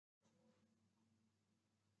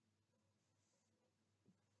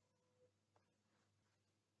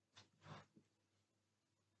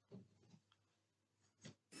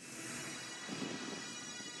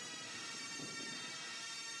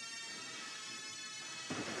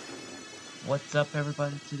What's up,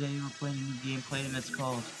 everybody? Today we're playing a new gameplay, and it's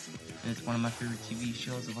one of my favorite TV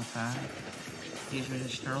shows of all time. Teenage Mutant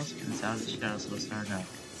Ninja Turtles, and it's out of the shadows, so let's start now.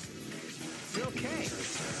 Okay.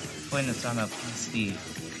 Playing this on a PC,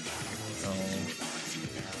 so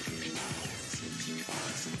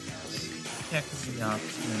check the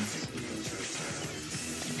options.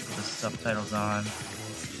 Put the subtitles on.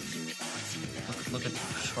 Look at the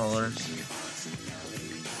controllers.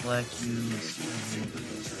 Select use.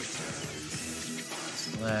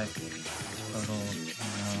 Select total,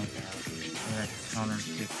 select counter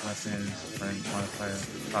kick weapons, friend modifier,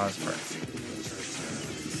 pause break.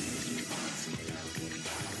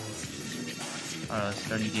 Alright, let's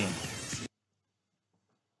start a new game.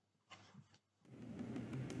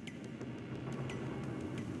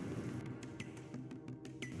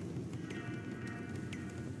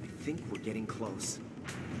 I think we're getting close.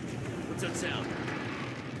 What's that sound?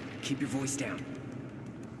 Keep your voice down.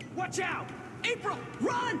 Watch out! April,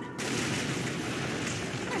 run!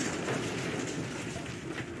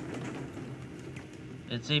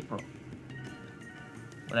 It's April.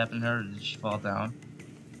 What happened to her? Did she fall down?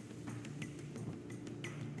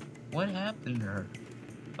 What happened to her?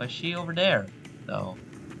 Why is she over there, though?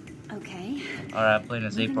 Okay. Alright, I'm playing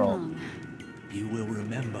as Moving April. along. You will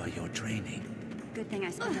remember your training. Good thing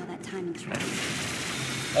I spent all that time in training.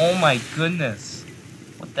 Oh my goodness!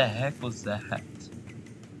 What the heck was that?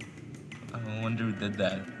 I wonder who did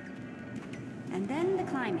that. And then the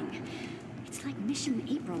climbing. It's like Mission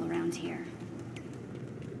April around here.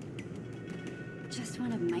 Just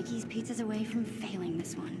one of Mikey's pizzas away from failing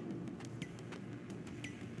this one.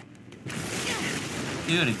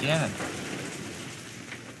 Dude, again.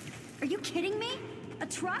 Are you kidding me? A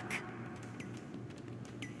truck?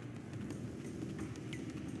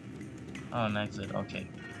 Oh, an exit. Okay,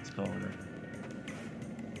 let's go over there.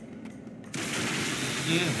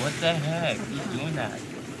 Dude, what the heck? Who's doing that?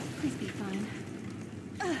 Please be fine.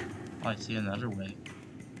 Oh, I see another way.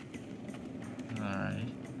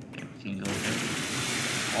 Alright. Okay, we can go there.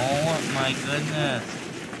 Oh my goodness.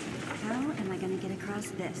 How am I gonna get across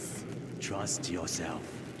this? Trust yourself.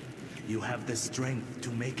 You have the strength to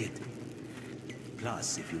make it.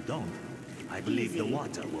 Plus, if you don't, I believe the Easy.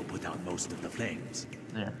 water will put out most of the flames.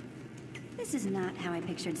 There. This is not how I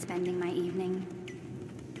pictured spending my evening.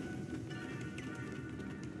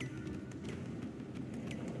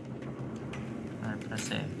 Alright,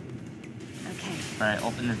 press A. Okay. Alright,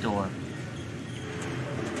 open the door.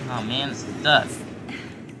 Oh man, it's stuck.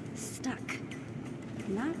 Stuck.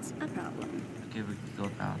 Not a problem. Okay, we can go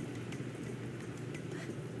down.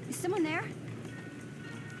 Is someone there?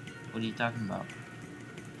 What are you talking about?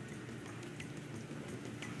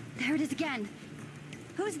 There it is again.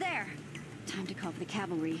 Who's there? Time to call for the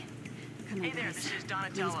cavalry. Come on, Hey there, guys. this is Please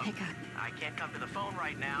Donatello. pick up. I can't come to the phone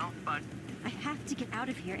right now, but I have to get out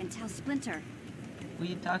of here and tell Splinter. What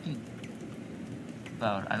are you talking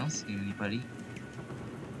about? I don't see anybody.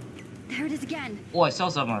 There it is again. Oh, I saw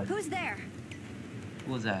someone. Who's there?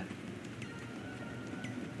 Who was that?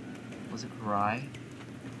 Was it Karai?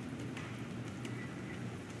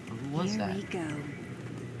 Or who was Here that? we go.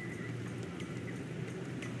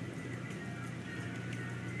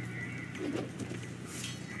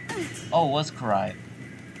 Oh, it was Karai.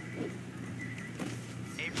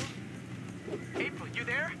 April? April, you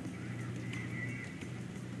there?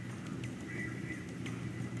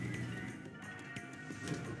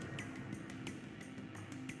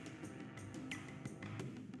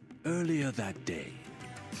 Earlier that day,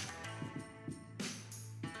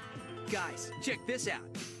 Guys, check this out.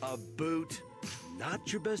 A boot.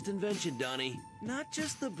 Not your best invention, Donnie. Not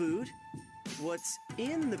just the boot. What's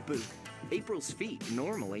in the boot? April's feet,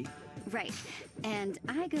 normally. Right. And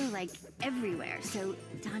I go like everywhere, so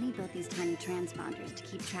Donnie built these tiny transponders to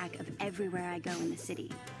keep track of everywhere I go in the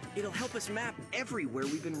city. It'll help us map everywhere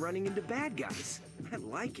we've been running into bad guys. I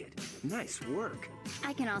like it. Nice work.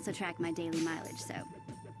 I can also track my daily mileage, so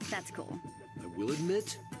that's cool. I will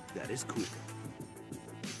admit, that is cool.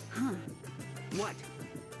 Huh. What?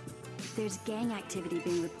 There's gang activity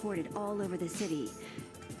being reported all over the city.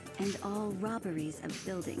 And all robberies of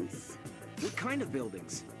buildings. What kind of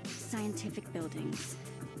buildings? Scientific buildings.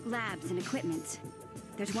 Labs and equipment.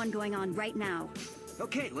 There's one going on right now.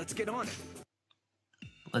 Okay, let's get on it.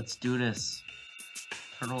 Let's do this.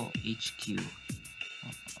 Turtle HQ.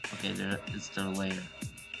 Okay, there is their lair.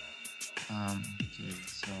 Okay,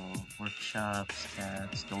 so workshops,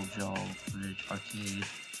 stats, dojo, fridge, arcade.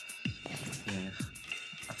 Okay,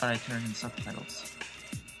 I thought I turned in subtitles.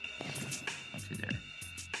 Okay, there.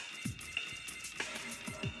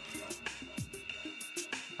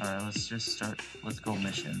 Alright, let's just start. Let's go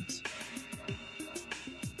missions.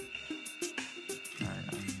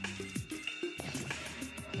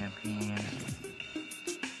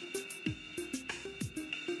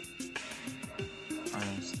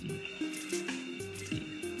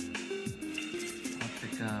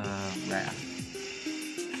 Wrath.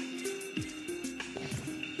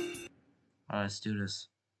 Alright, let's do this.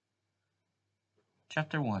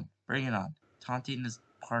 Chapter 1. Bring it on. Taunting is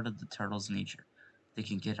part of the turtle's nature. They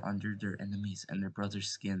can get under their enemies and their brother's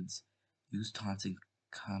skins. Use taunts in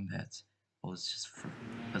combat. Oh, it's just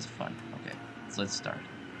that's fun. Okay, so let's start.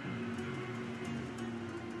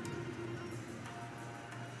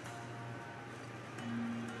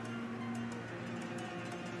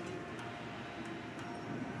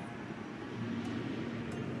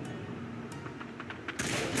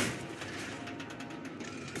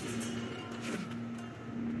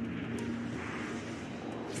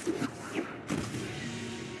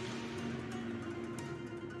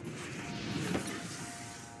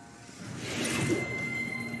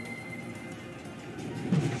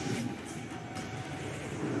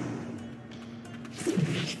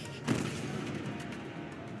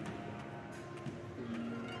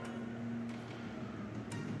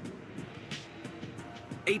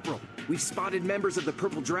 April, we've spotted members of the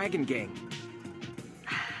Purple Dragon Gang.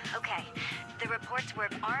 Okay. The reports were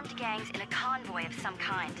of armed gangs in a convoy of some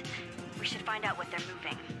kind. We should find out what they're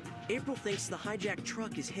moving. April thinks the hijacked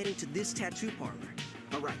truck is heading to this tattoo parlor.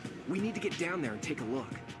 All right, we need to get down there and take a look.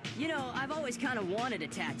 You know, I've always kind of wanted a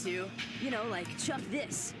tattoo. You know, like Chuck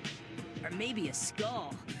this. Or maybe a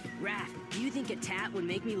skull. Raph, do you think a tat would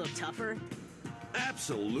make me look tougher?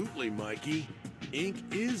 Absolutely, Mikey. Ink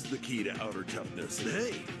is the key to outer toughness. And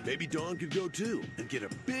hey, maybe Dawn could go too and get a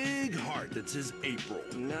big heart that says April.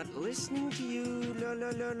 Not listening to you, la la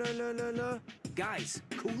la la la la la. Guys,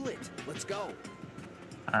 cool it. Let's go.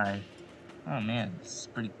 Alright. Oh man, this is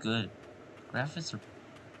pretty good. The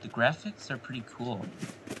graphics are pretty cool.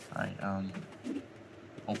 Alright,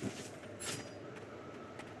 oh.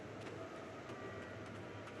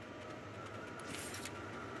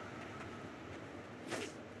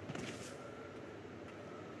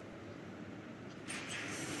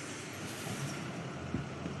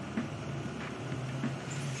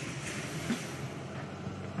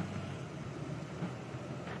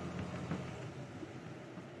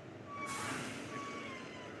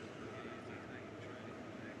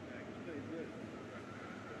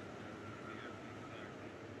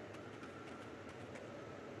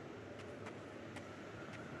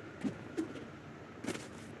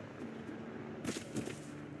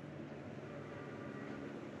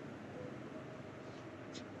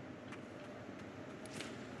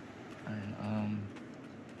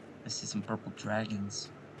 I see some purple dragons.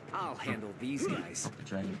 I'll handle these guys. Purple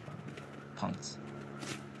dragon punks.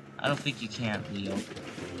 I don't think you can, Leo.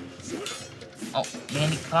 Oh,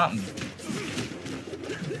 man, he caught me.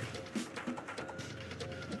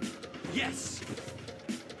 Yes!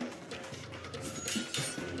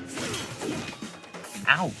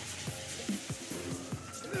 Ow!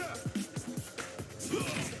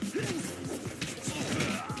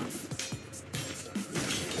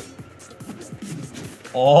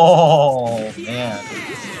 Oh, man.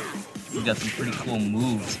 We got some pretty cool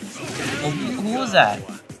moves. Oh, who was that?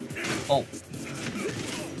 Oh.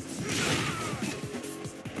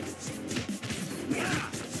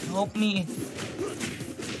 Help me.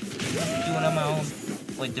 Doing it on my own.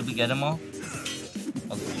 Wait, did we get them all?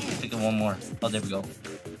 Oh, pick up one more. Oh, there we go.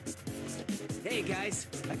 Hey, guys.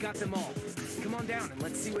 I got them all. Come on down and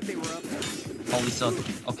let's see what they were up to. Oh, we saw...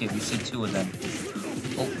 Okay, we see two of them.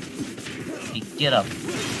 Oh. Hey, get up.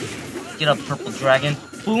 Get up, purple dragon.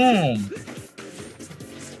 Boom!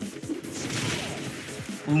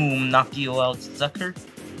 Boom, knock you out, sucker.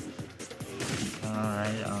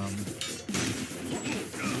 Alright,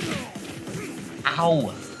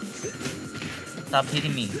 Ow! Stop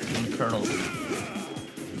hitting me, I'm a turtle.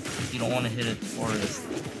 You don't want to hit a tourist.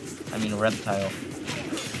 I mean a reptile.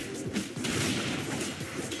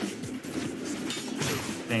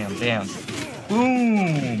 Bam, bam.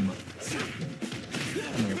 Boom!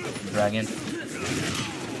 Come here, purple dragon.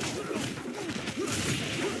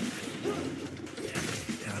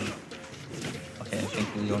 Okay, I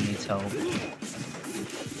think Leo needs help.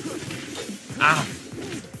 Ah!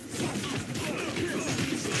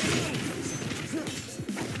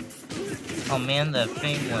 Oh man, that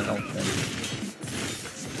thing went open.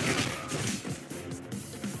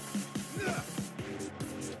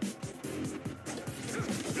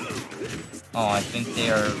 Oh, I think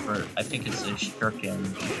they are, I think it's a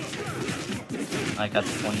shuriken. I got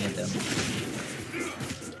 20 of them.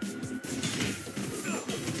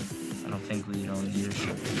 I don't think we don't need a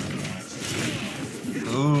shuriken.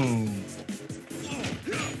 Boom!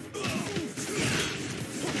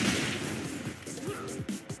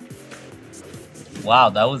 Wow,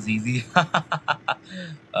 that was easy.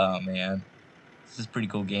 Oh man. This is a pretty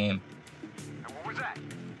cool game. What was that?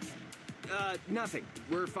 Nothing.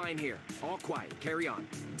 We're fine here. All quiet. Carry on.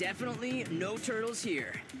 Definitely no turtles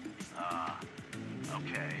here.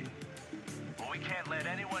 Okay. Well, we can't let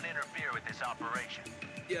anyone interfere with this operation.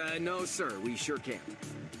 No, sir. We sure can't.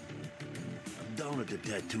 I'm down at the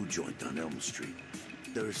tattoo joint on Elm Street.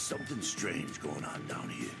 There's something strange going on down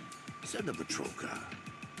here. Send a patrol car.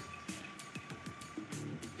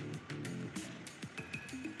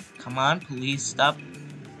 Come on, police, stop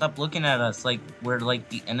looking at us like we're like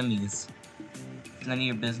the enemies. It's none of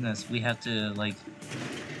your business. We have to like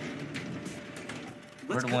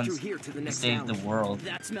we're Let's the cut ones through here to the to next save the alley. world.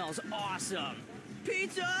 That smells awesome.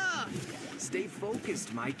 Pizza! Stay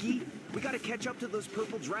focused, Mikey. We gotta catch up to those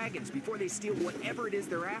purple dragons before they steal whatever it is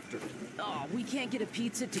they're after. Oh, we can't get a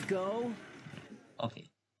pizza to go? Okay.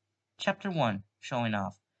 Chapter 1, showing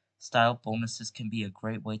off. Style bonuses can be a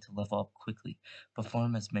great way to level up quickly.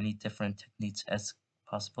 Perform as many different techniques as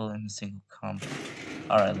possible in a single combo.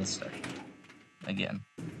 Alright, let's start. Again.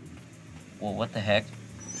 Whoa, what the heck?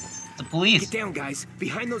 The police! Get down, guys.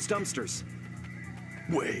 Behind those dumpsters.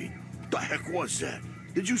 Wait, the heck was that?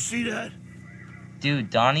 Did you see that?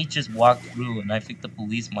 Dude, Donnie just walked through and I think the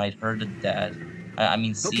police might heard that. I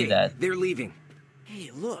mean, see Okay, that. they're leaving.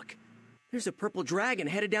 Hey, look. There's a purple dragon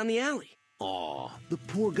headed down the alley. Aw, the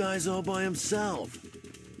poor guy's all by himself.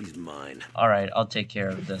 He's mine. Alright, I'll take care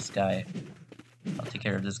of this guy. I'll take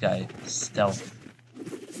care of this guy. Stealth.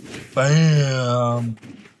 BAM!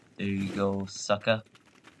 There you go, sucker.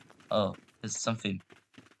 Oh, there's something.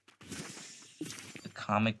 A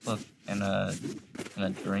comic book and a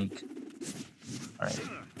drink. Alright.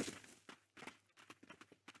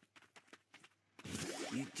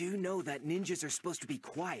 You do know that ninjas are supposed to be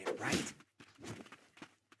quiet, right?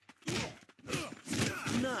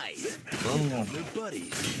 Nice. Boom. They're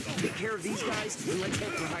buddies. Take care of these guys and let's head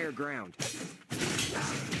for higher ground.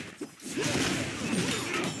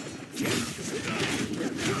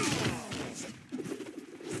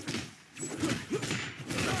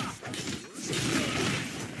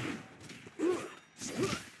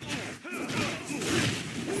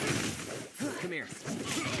 Come here.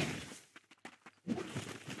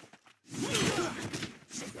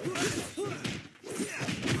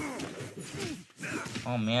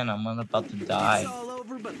 Oh man, I'm about to die. It's all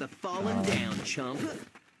over but the falling down, chump.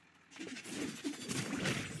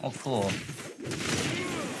 Oh, cool.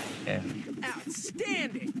 Okay.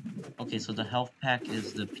 Outstanding! Okay, so the health pack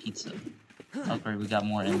is the pizza. Oh, great, we got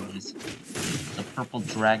more enemies. The purple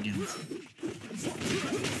dragons.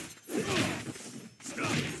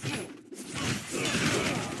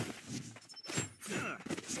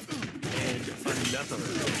 And another.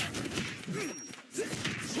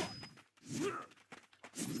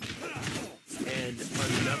 And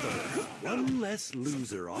another. One less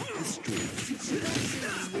loser off the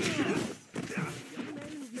street.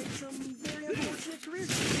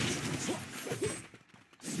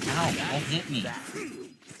 Ow, don't hit me.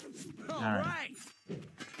 All Alright. right.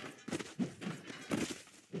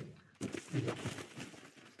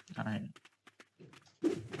 Alright.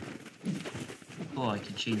 Cool, I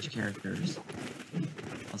can change characters.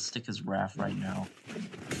 I'll stick as Raph right now.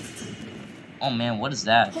 Oh man, what is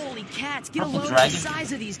that? Holy cats, get Purple a load of the dragon?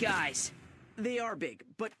 size of these guys. They are big,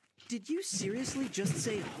 but did you seriously just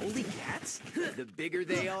say holy cats? The bigger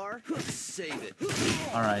they are, Save it.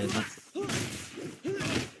 Alright, let's...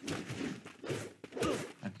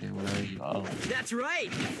 Okay, where are you? Oh. That's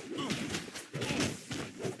right.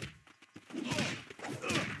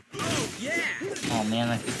 Yeah. Oh man,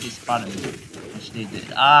 I think they spotted me. Which they did.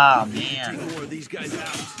 Ah, Take man. more of these guys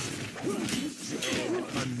out.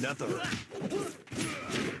 And another.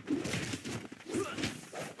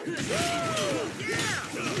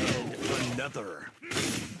 And another.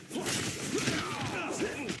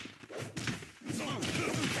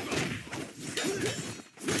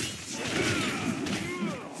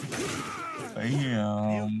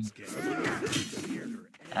 Bam.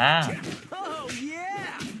 Ah, Oh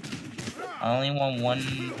yeah. I only want one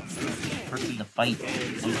person to fight.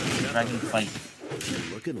 One dragon to fight.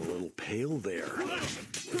 You're looking a little pale there. Oh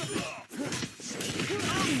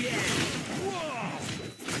yeah.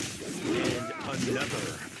 And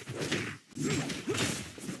another.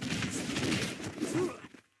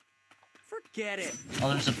 Forget it. Oh,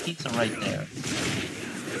 there's a pizza right there.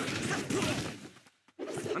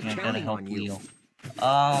 I'm Yeah, I gotta counting help on you. Leo.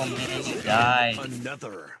 Oh man, you died.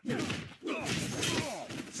 Another.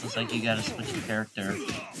 Looks like you gotta switch your character.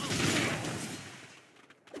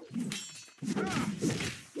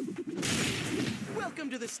 Welcome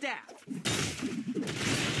to the staff.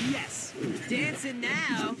 Yes. Dancing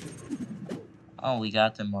now. Oh, we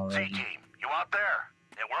got them Hey already. team, you out there?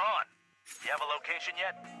 Yeah, we're on. You have a location location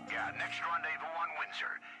yet? Yeah, next rendezvous on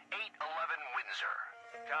Windsor. 811 Windsor.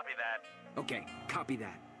 Copy that. Okay, copy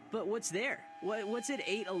that. But what's there? What's at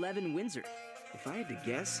 811 Windsor? If I had to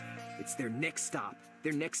guess, it's their next stop,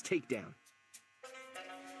 their next takedown.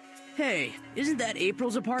 Hey, isn't that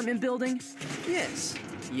April's apartment building? Yes.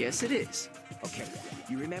 Yes, it is. Okay,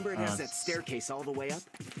 you remember it has that s- staircase all the way up?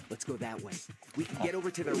 Let's go that way. We can get over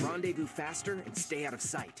to their rendezvous faster and stay out of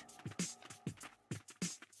sight.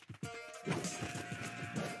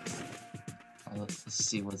 Let's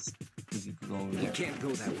see what's... We can go over We there. can't go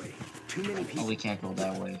that way. Too many Oh, people. we can't go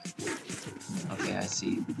that way. Okay, I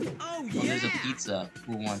see. Oh, Oh, there's a pizza.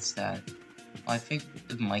 Who wants that? Oh, I think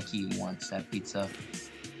Mikey wants that pizza.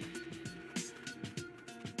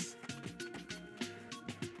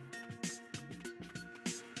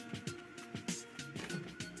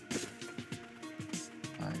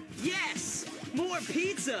 Alright. Yes! More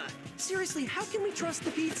pizza! Seriously, how can we trust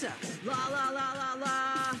the pizza? La la la la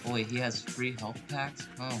la! Oh wait, he has free health packs?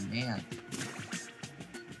 Oh man.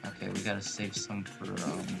 Okay, we gotta save some for,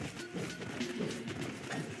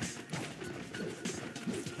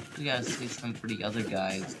 we gotta save some for the other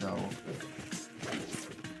guys, though.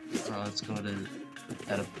 Let's go to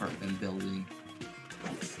that apartment building.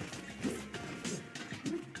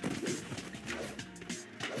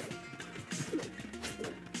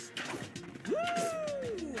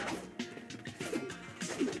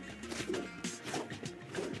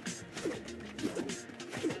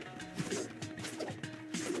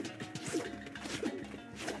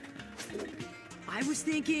 I was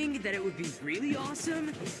thinking that it would be really awesome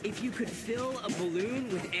if you could fill a balloon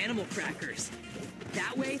with animal crackers.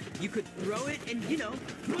 That way, you could throw it and, you know,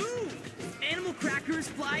 boom! Animal crackers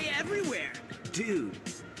fly everywhere! Dude,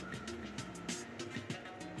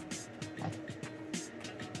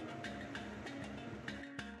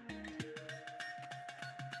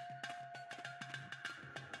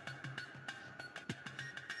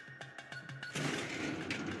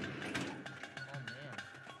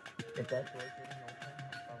 If that door didn't open,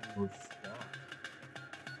 I probably would stop.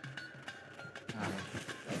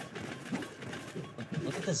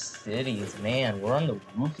 Look at the cities, man. We're on the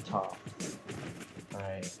rooftop.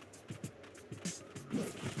 Alright.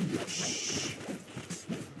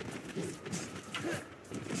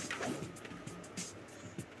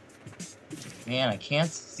 Man, I can't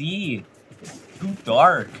see. It's too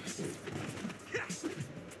dark.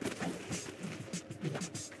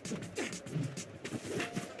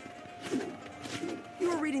 you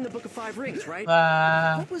were reading the Book of Five Rings, right?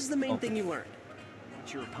 What was the main thing you learned?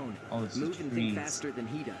 It's your opponent. Oh, it's Move and think trees. faster than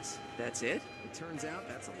he does. That's it? It turns out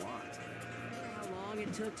that's a lot. How long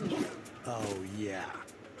it took to... Oh, yeah.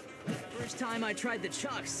 First time I tried the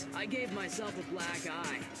chucks, I gave myself a black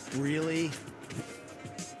eye. Really?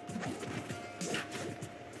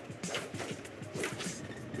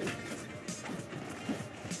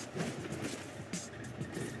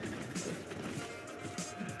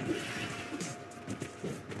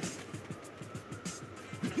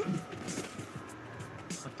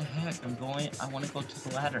 What the heck? I want to go to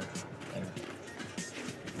the ladder. There.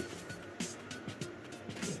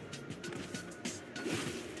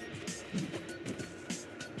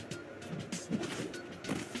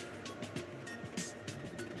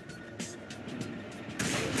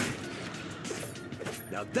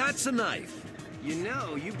 Now that's a knife. You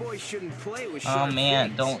know, you boys shouldn't play with Oh sharp man,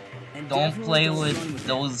 things. don't And don't definitely play don't run with with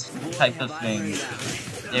those Boy, type have of I learned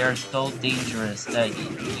things. that. They are so dangerous that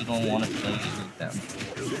you don't want to play with them.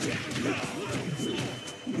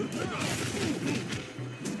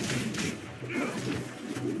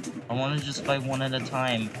 I want to just fight one at a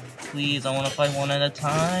time. Please, I want to fight one at a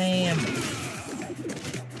time.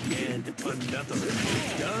 And another.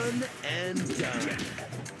 Done and done.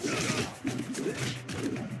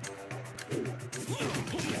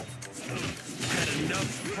 Had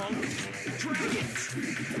enough, punk?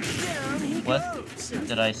 Dragons! Down he What goes!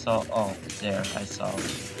 did I saw? Oh, there, I saw.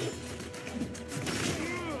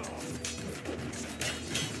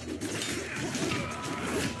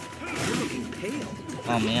 You're looking pale.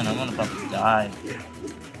 Oh man, I'm about to die.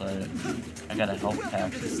 But I got a health pack.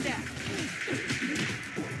 Welcome to the stack.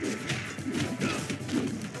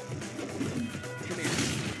 Come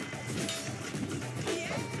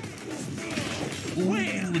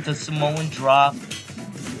here. Ooh, the Samoan drop.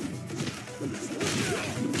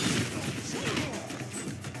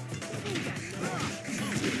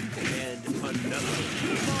 And another.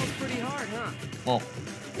 Falls pretty hard, huh? Whoa. I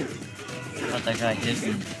thought that guy hit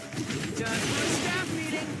me. Time for a staff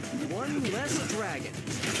meeting. One less dragon.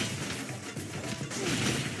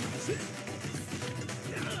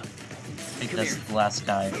 I think that's the last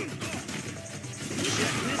guy.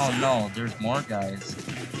 Oh no, there's more guys.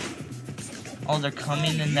 Oh, they're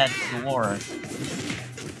coming in that door.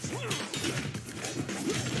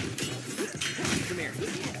 Come here.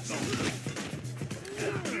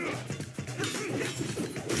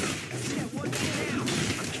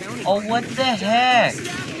 Oh, what the heck?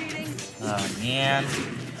 Oh, man.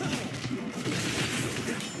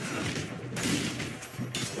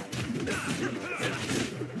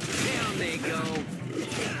 Down they go.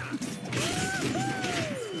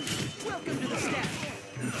 Welcome to the stack.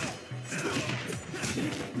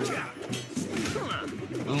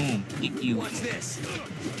 Boom, kick you. What's this?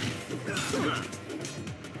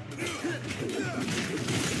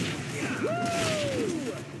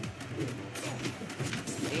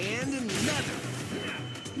 And another.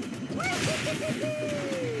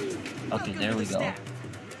 Okay, there we go.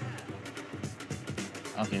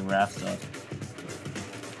 Okay, wrapped up.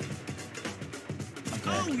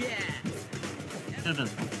 Oh Okay. yeah.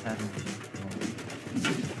 Should've had it.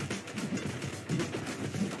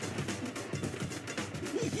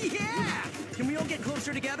 Yeah! Can we all get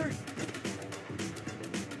closer together?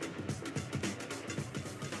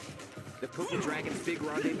 The Purple Dragon's big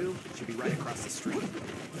rendezvous should be right across the street.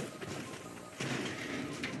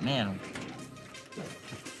 Man.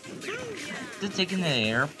 Is it taking the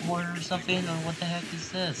airport or something? Or what the heck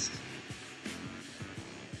is this?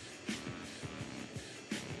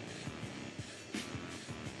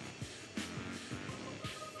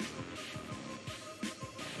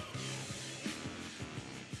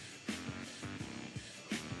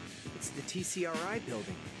 It's the TCRI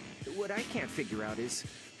building. What I can't figure out is,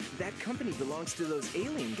 that company belongs to those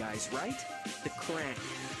alien guys, right? The Clan.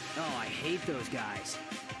 Oh, I hate those guys.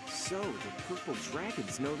 So, the Purple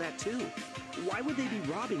Dragons know that too. Why would they be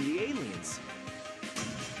robbing the aliens?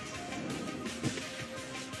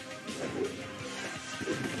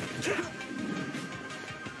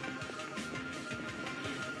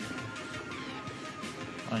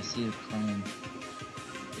 Oh, I see a plane.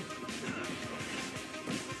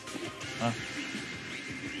 Huh?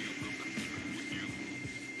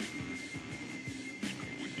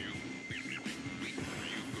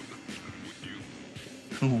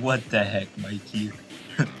 What the heck, Mikey?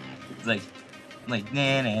 It's like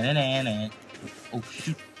na na na na na. Oh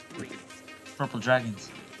shoot! Purple dragons.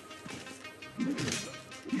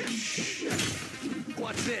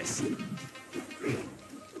 What's this?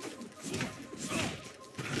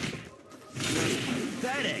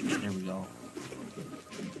 Pathetic. There we go.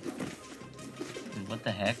 Dude, what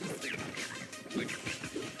the heck?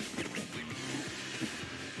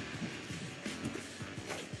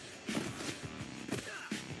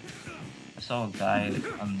 I saw a guy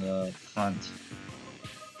on the front.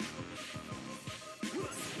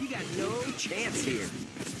 You got no chance here.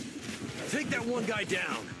 Take that one guy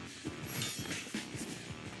down.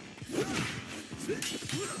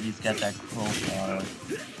 He's got that crowbar.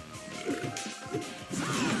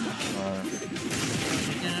 Or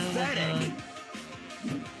I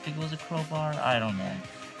think it was a crowbar. I don't know.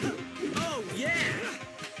 Oh yeah!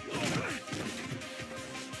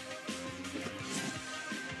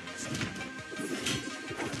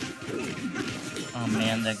 Oh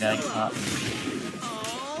man, that guy caught me.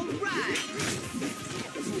 All right.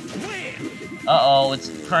 Wham! Uh-oh, it's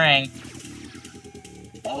Krang.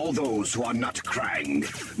 All those who are not Krang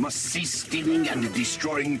must cease stealing and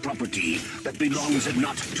destroying property that belongs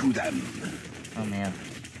not to them. Oh man.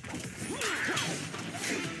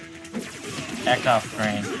 Back off,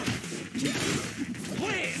 Krang.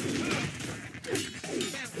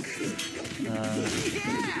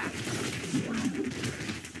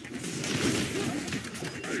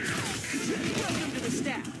 Welcome to the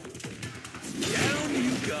staff. Down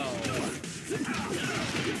you go.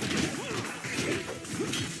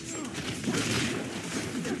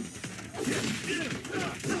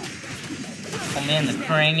 Oh man, the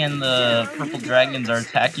Krang and the purple dragons are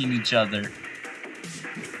attacking each other.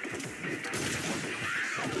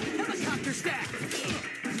 Helicopter stack.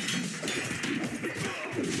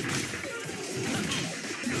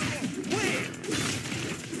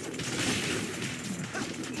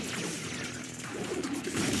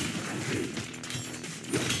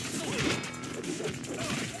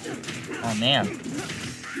 Oh man.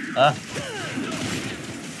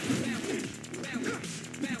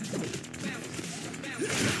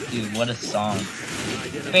 Dude, what a song.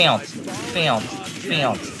 Bounce, bounce,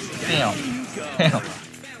 bounce, bounce, bounce,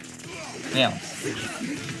 bounce.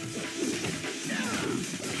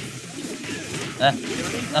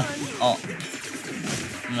 Oh.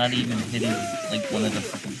 I'm not even hitting, like, one of the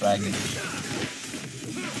purple dragons.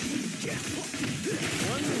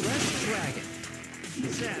 One less dragon.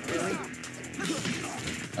 Sad, really.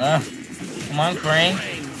 Come on, Krang.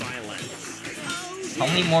 How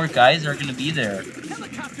many more guys are gonna be there?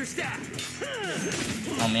 Helicopter staff.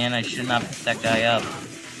 Oh man, I should not pick that guy up.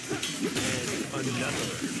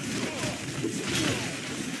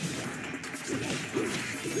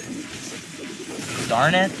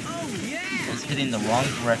 Darn it! Oh yeah. I was hitting the wrong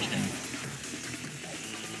direction.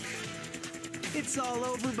 It's all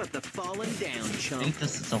over but the falling down, I chump. think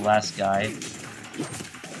this is the last guy.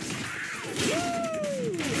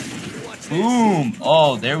 Boom!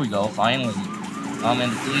 Oh, there we go, finally. Oh man,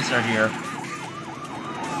 the police are here.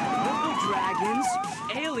 Purple dragons,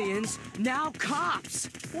 aliens, now cops.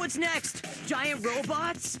 What's next? Giant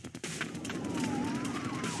robots?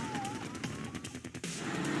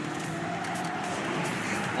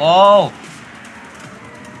 Whoa!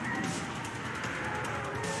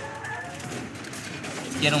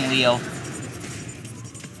 Get him, Leo.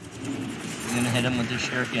 I'm gonna hit him with the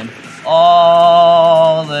shuriken.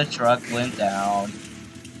 Oh, the truck went down.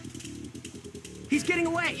 He's getting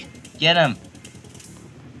away. Get him!